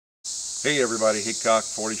Hey everybody, Hickok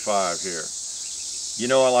 45 here. You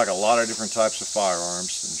know, I like a lot of different types of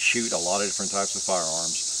firearms and shoot a lot of different types of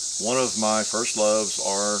firearms. One of my first loves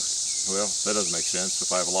are, well, that doesn't make sense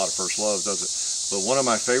if I have a lot of first loves, does it? But one of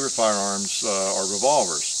my favorite firearms are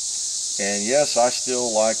revolvers. And yes, I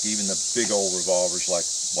still like even the big old revolvers like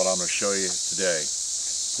what I'm going to show you today.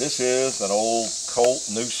 This is an old Colt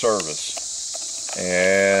New Service.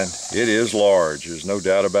 And it is large, there's no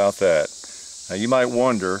doubt about that. Now you might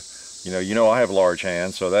wonder, you know I have large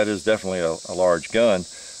hands, so that is definitely a large gun.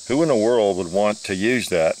 Who in the world would want to use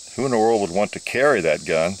that? Who in the world would want to carry that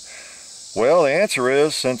gun? Well, the answer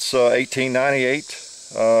is, since 1898,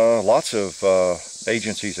 lots of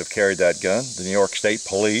agencies have carried that gun. The New York State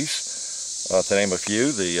Police, to name a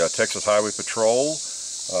few, the Texas Highway Patrol,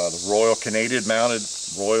 the Royal Canadian Mounted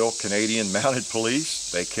Police,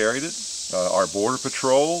 they carried it. Our Border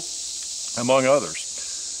Patrol, among others.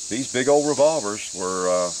 These big old revolvers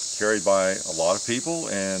were carried by a lot of people,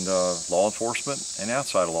 and law enforcement and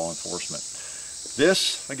outside of law enforcement.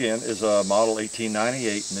 This, again, is a model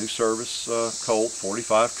 1898 New Service Colt,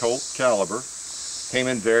 45 Colt caliber. Came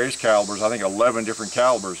in various calibers, I think 11 different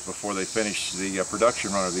calibers before they finished the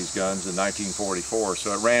production run of these guns in 1944.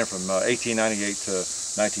 So it ran from 1898 to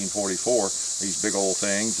 1944, these big old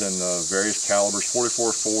things, and various calibers,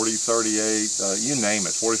 44, 40, 38, you name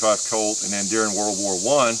it, 45 Colt, and then during World War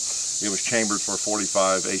I, it was chambered for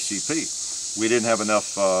 45 ACP. We didn't have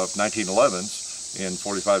enough 1911s in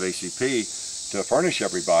 45 ACP to furnish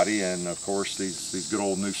everybody, and of course these good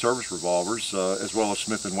old New Service revolvers, as well as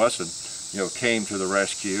Smith & Wesson, came to the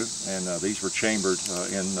rescue, and these were chambered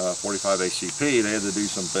in 45 ACP. They had to do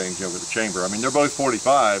some things, with the chamber. I mean, they're both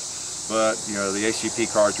 45, but the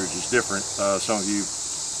ACP cartridge is different. Some of you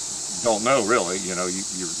don't know really, you're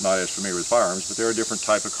not as familiar with firearms, but they're a different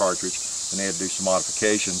type of cartridge, and they had to do some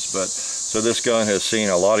modifications. But so this gun has seen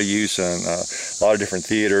a lot of use in a lot of different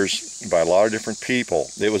theaters by a lot of different people.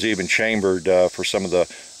 It was even chambered for some of the,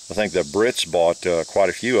 I think the Brits bought quite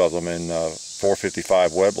a few of them in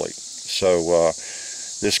 455 Webley. So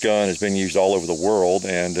this gun has been used all over the world,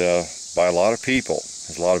 and by a lot of people.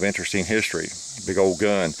 There's a lot of interesting history. Big old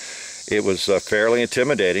gun. It was fairly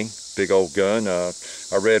intimidating, big old gun. I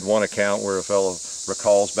read one account where a fellow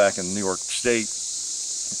recalls back in New York State,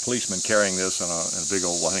 a policeman carrying this in a big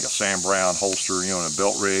old, I think a Sam Brown holster, in a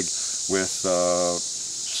belt rig with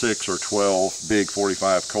 6 or 12 big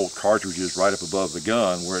 45 Colt cartridges right up above the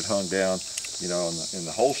gun where it hung down, in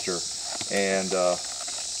the holster. And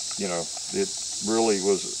it really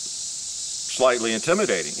was slightly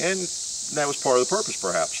intimidating, and that was part of the purpose,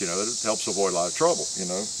 perhaps, that it helps avoid a lot of trouble.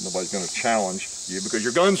 Nobody's going to challenge you because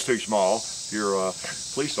your gun's too small. If you're a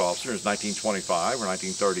police officer, it's 1925 or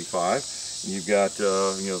 1935, and you've got,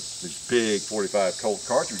 these big 45 Colt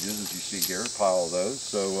cartridges, as you see here, a pile of those.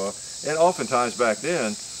 So, and oftentimes back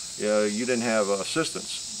then, you didn't have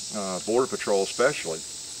assistance, Border Patrol especially.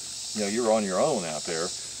 You were on your own out there.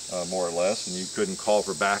 More or less, and you couldn't call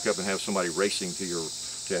for backup and have somebody racing to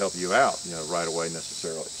help you out, right away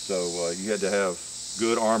necessarily. So you had to have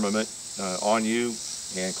good armament on you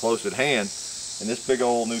and close at hand. And this big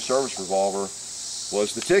old New Service revolver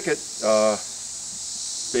was the ticket.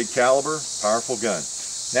 Big caliber, powerful gun.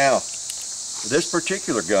 Now, this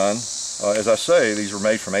particular gun, as I say, these were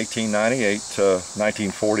made from 1898 to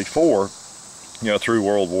 1944, through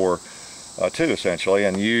World War II essentially,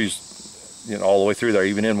 and used all the way through there.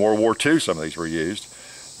 Even in World War II, some of these were used.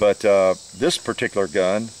 But this particular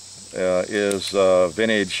gun is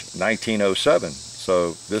vintage 1907.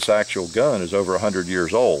 So this actual gun is over 100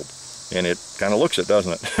 years old. And it kind of looks it,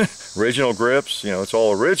 doesn't it? Original grips, it's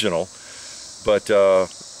all original. But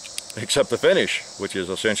except the finish, which is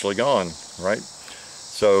essentially gone, right?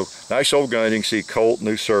 So nice old gun. You can see Colt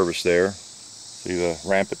New Service there. See the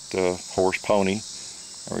rampant horse pony,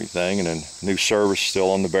 everything. And then New Service still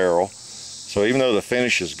on the barrel. So even though the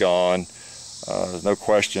finish is gone, there's no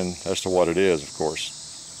question as to what it is, of course.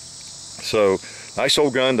 So nice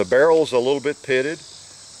old gun. The barrel's a little bit pitted,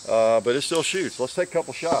 but it still shoots. Let's take a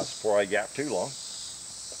couple shots before I yap too long.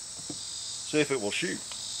 See if it will shoot.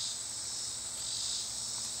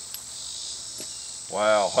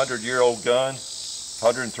 Wow, 100-year-old gun,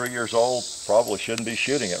 103 years old. Probably shouldn't be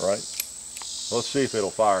shooting it, right? Let's see if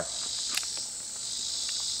it'll fire.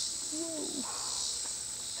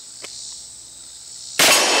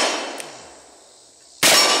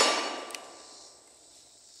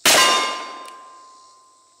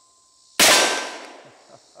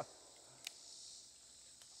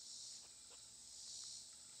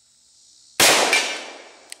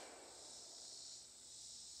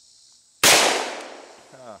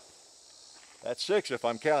 That's 6 if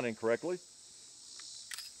I'm counting correctly.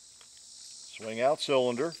 Swing out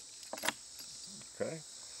cylinder. Okay.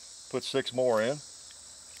 Put 6 more in.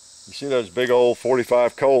 You see those big old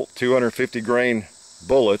 45 Colt 250 grain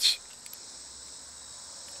bullets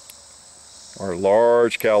are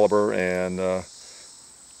large caliber and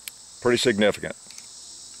pretty significant.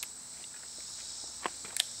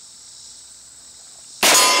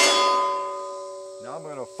 Now I'm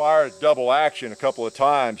going to fire double action a couple of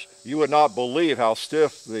times. You would not believe how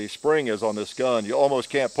stiff the spring is on this gun. You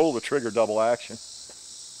almost can't pull the trigger double action.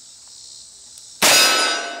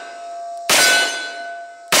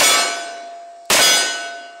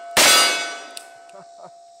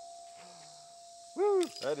 Woo,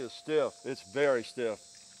 that is stiff. It's very stiff.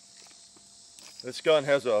 This gun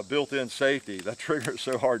has a built-in safety. That trigger is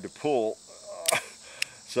so hard to pull.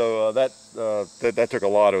 So that took a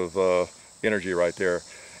lot of energy right there.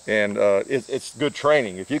 And it's good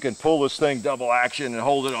training. If you can pull this thing double action and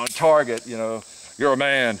hold it on target, you know, you're a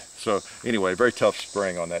man. So anyway, very tough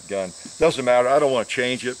spring on that gun. Doesn't matter. I don't want to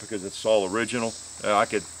change it because it's all original. I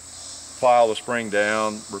could file the spring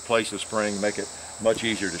down, replace the spring, make it much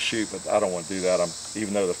easier to shoot, but I don't want to do that.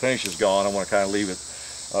 Even though the finish is gone, I want to kind of leave it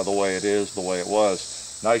the way it is, the way it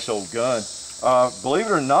was. Nice old gun. Believe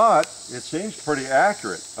it or not, it seems pretty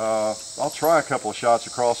accurate. I'll try a couple of shots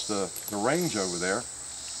across the range over there.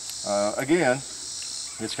 Again,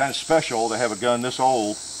 it's kind of special to have a gun this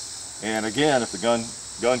old, and again, if the gun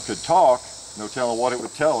could talk, no telling what it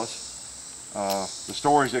would tell us. The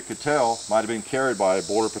stories it could tell might have been carried by a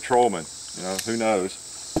border patrolman. You know, who knows?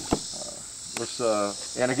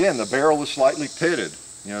 And again, the barrel is slightly pitted.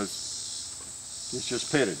 You know, it's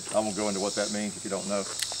just pitted. I won't go into what that means if you don't know.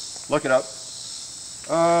 Look it up.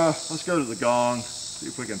 Let's go to the gong, see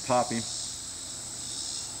if we can pop him.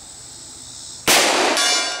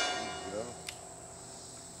 There we go.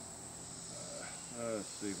 Let's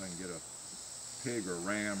see if I can get a pig or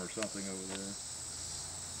ram or something over there.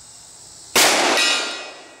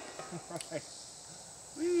 All right.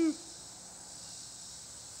 Woo.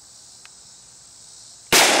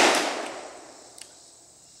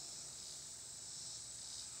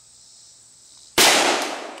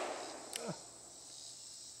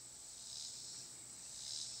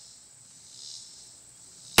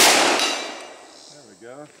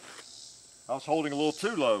 Go. I was holding a little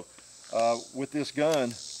too low. With this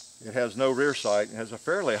gun, it has no rear sight. It has a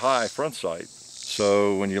fairly high front sight.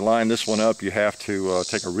 So when you line this one up, you have to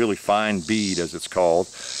take a really fine bead, as it's called,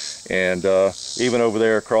 and even over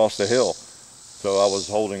there across the hill. So I was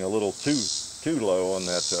holding a little too low on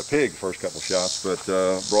that pig first couple shots, but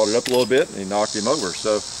brought it up a little bit and he knocked him over.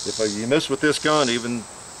 So if you miss with this gun, even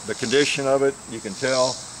the condition of it, you can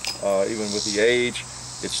tell, even with the age,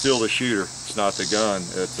 it's still the shooter. It's not the gun.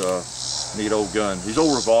 It's a neat old gun. These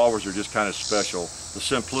old revolvers are just kind of special. The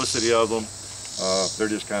simplicity of them, they're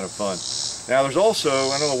just kind of fun. Now there's also,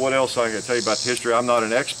 I don't know what else I can tell you about the history. I'm not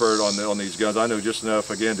an expert on these guns. I know just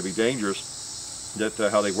enough, again, to be dangerous, that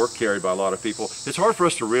how they were carried by a lot of people. It's hard for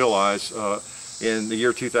us to realize in the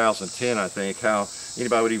year 2010, I think, how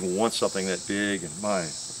anybody would even want something that big. And my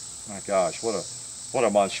gosh, what a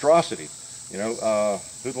monstrosity. You know,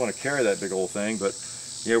 who'd want to carry that big old thing? But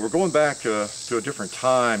yeah, we're going back to a different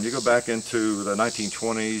time. You go back into the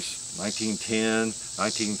 1920s, 1910,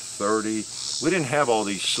 1930. We didn't have all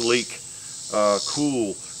these sleek,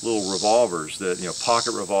 cool little revolvers that, you know,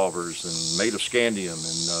 pocket revolvers and made of scandium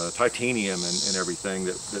and titanium and everything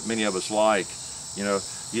that many of us like. You know,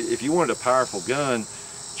 if you wanted a powerful gun,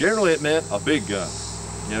 generally it meant a big gun.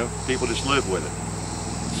 You know, people just lived with it.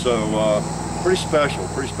 So pretty special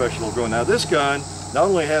little gun. Now this gun not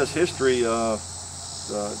only has history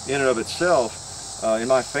in and of itself, in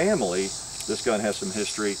my family, this gun has some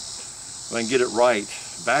history. If I can get it right,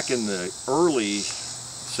 back in the early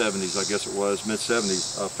 70s, I guess it was,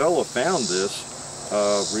 mid-70s, a fellow found this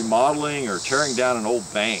remodeling or tearing down an old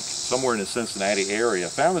bank somewhere in the Cincinnati area.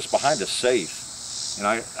 Found this behind a safe, and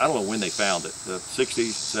I don't know when they found it, the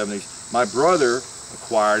 60s, 70s. My brother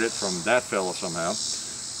acquired it from that fellow somehow,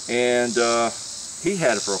 and he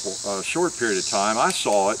had it for a short period of time. I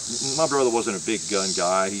saw it. My brother wasn't a big gun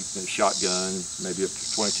guy. He had a shotgun, maybe a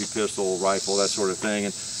 .22 pistol, rifle, that sort of thing.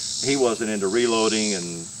 And he wasn't into reloading,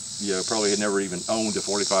 and you know, probably had never even owned a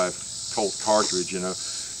 .45 Colt cartridge, you know.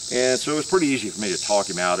 And so it was pretty easy for me to talk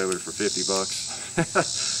him out of it for 50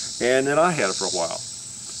 bucks. And then I had it for a while.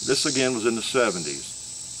 This again was in the 70s.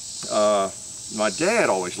 My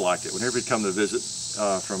dad always liked it. Whenever he'd come to visit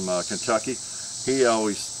from Kentucky, he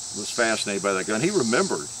always was fascinated by that gun. He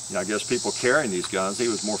remembered, you know, I guess, people carrying these guns. He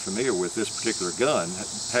was more familiar with this particular gun,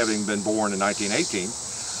 having been born in 1918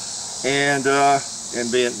 and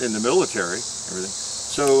being in the military, everything.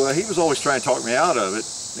 So he was always trying to talk me out of it.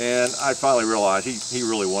 And I finally realized he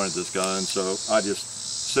really wanted this gun, so I just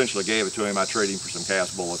essentially gave it to him. I traded him for some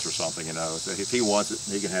cast bullets or something, you know. So if he wants it,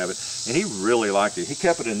 he can have it. And he really liked it. He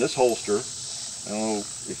kept it in this holster. I don't know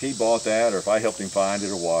if he bought that or if I helped him find it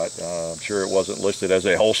or what. I'm sure it wasn't listed as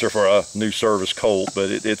a holster for a new service Colt, but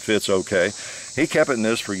it fits okay. He kept it in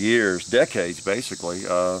this for years, decades basically.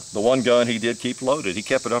 The one gun he did keep loaded. He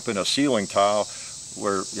kept it up in a ceiling tile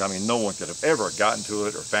where, I mean, no one could have ever gotten to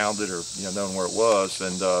it or found it or, you know, known where it was.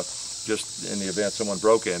 And just in the event someone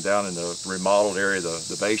broke in down in the remodeled area,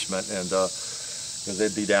 the basement, and because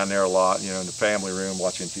they'd be down there a lot, you know, in the family room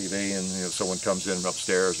watching TV, and you know, someone comes in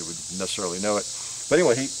upstairs that would necessarily know it. But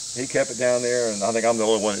anyway, he kept it down there, and I think I'm the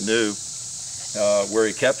only one that knew where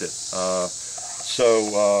he kept it.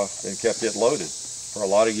 And kept it loaded for a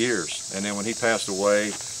lot of years. And then when he passed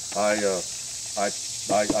away, I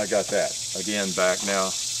got that again back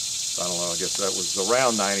now. I don't know, I guess that was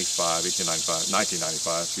around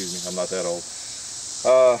 1995, excuse me, I'm not that old.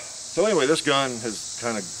 So anyway, this gun has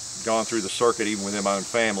kind of gone through the circuit even within my own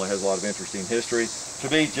family, has a lot of interesting history. To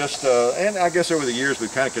me, just, and I guess over the years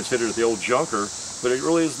we've kind of considered it the old junker, but it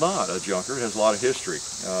really is not a junker. It has a lot of history.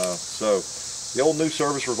 So the old New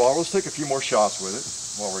Service Revolver, let's take a few more shots with it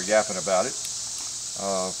while we're yapping about it.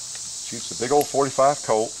 Shoots a big old 45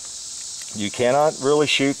 Colt. You cannot really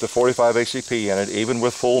shoot the 45 ACP in it, even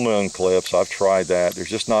with full moon clips. I've tried that. There's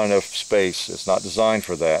just not enough space. It's not designed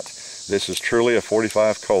for that. This is truly a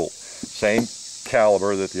 45 Colt. Same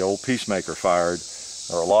caliber that the old Peacemaker fired,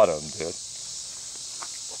 or a lot of them did.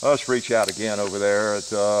 Let's reach out again over there at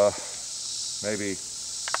maybe,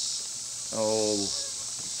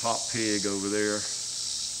 Top Pig over there. I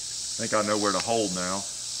think I know where to hold now.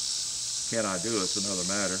 Can I do it? It's another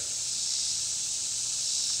matter.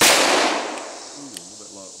 Ooh, a little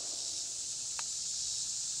bit low.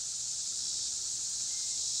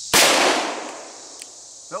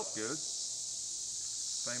 Felt good.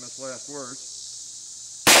 Famous last words.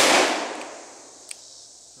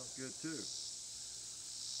 Felt good too.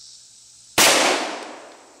 A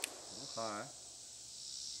little high.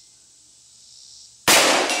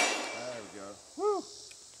 There we go. Woo!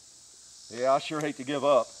 Yeah, I sure hate to give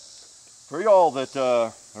up. For y'all that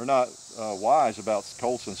are not wise about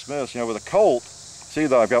Colts and Smiths, you know, with a Colt, see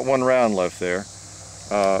that I've got one round left there,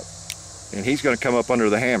 and he's going to come up under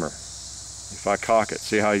the hammer if I cock it.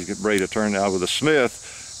 See how he's getting ready to turn now. With a Smith,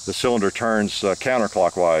 the cylinder turns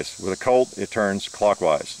counterclockwise. With a Colt, it turns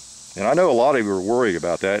clockwise. And I know a lot of you are worried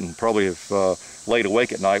about that and probably have laid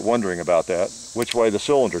awake at night wondering about that, which way the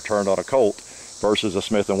cylinder turned on a Colt versus a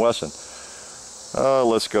Smith & Wesson.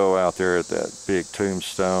 Let's go out there at that big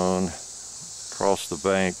tombstone. Across the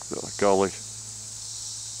bank, the gully.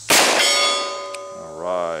 All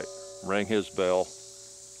right, ring his bell.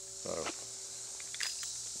 So,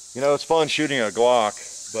 you know, it's fun shooting a Glock,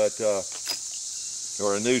 but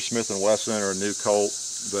or a new Smith & Wesson or a new Colt,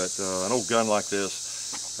 but an old gun like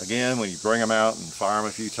this, again, when you bring them out and fire them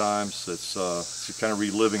a few times, it's kind of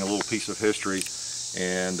reliving a little piece of history.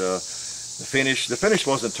 And the finish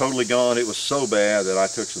wasn't totally gone. It was so bad that I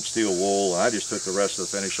took some steel wool and I just took the rest of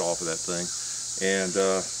the finish off of that thing. And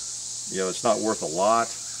you know, it's not worth a lot,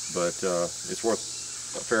 but it's worth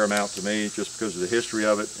a fair amount to me just because of the history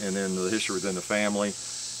of it, and then the history within the family.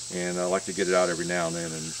 And I like to get it out every now and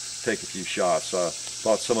then and take a few shots. I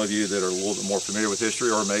thought some of you that are a little bit more familiar with history,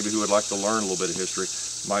 or maybe who would like to learn a little bit of history,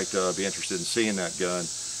 might be interested in seeing that gun.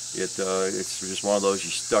 It's just one of those you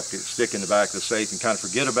stick in the back of the safe and kind of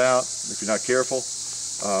forget about if you're not careful.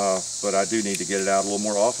 But I do need to get it out a little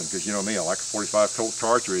more often because, you know me, I like a 45 Colt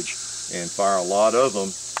cartridge and fire a lot of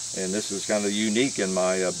them, and this is kind of unique in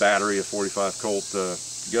my battery of 45 Colt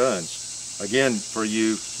guns. Again, for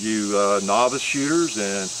you novice shooters,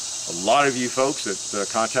 and a lot of you folks that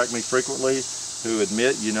contact me frequently who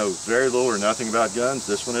admit you know very little or nothing about guns,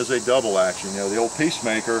 this one is a double action. You know, the old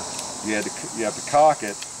Peacemaker, you have to cock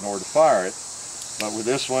it in order to fire it, but with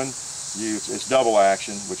this one, it's double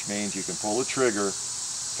action, which means you can pull the trigger,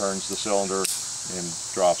 turns the cylinder, and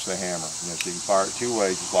drops the hammer. You know, so you can fire it two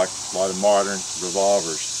ways, just like a lot of modern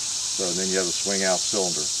revolvers. So then you have a swing out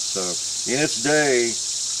cylinder. So in its day,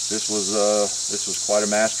 this was quite a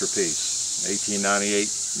masterpiece. 1898,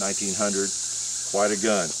 1900, quite a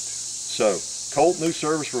gun. So Colt New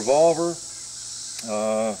Service Revolver.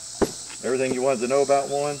 Everything you wanted to know about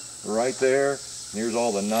one, right there. And here's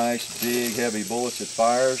all the nice, big, heavy bullets it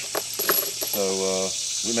fires. So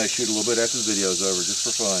we may shoot a little bit after the video's over, just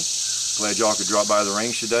for fun. Glad y'all could drop by the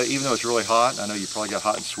range today, even though it's really hot. I know you probably got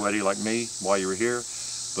hot and sweaty like me while you were here,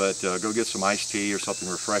 but go get some iced tea or something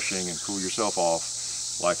refreshing and cool yourself off.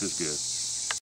 Life is good.